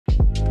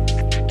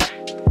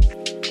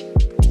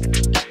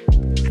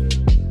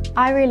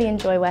I really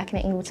enjoy working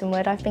at Ingleton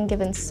Wood. I've been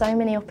given so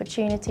many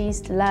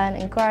opportunities to learn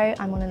and grow.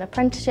 I'm on an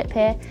apprenticeship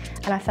here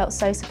and I felt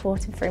so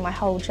supported through my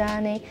whole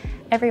journey.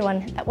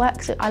 Everyone that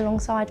works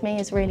alongside me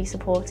is really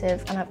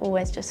supportive and I've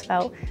always just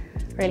felt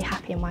really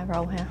happy in my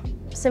role here.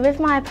 So with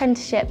my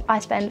apprenticeship, I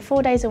spend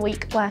 4 days a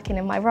week working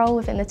in my role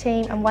within the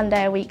team and 1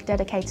 day a week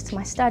dedicated to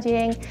my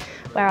studying,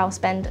 where I'll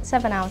spend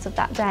 7 hours of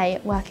that day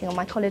working on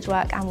my college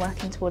work and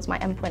working towards my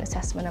endpoint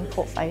assessment and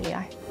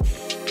portfolio.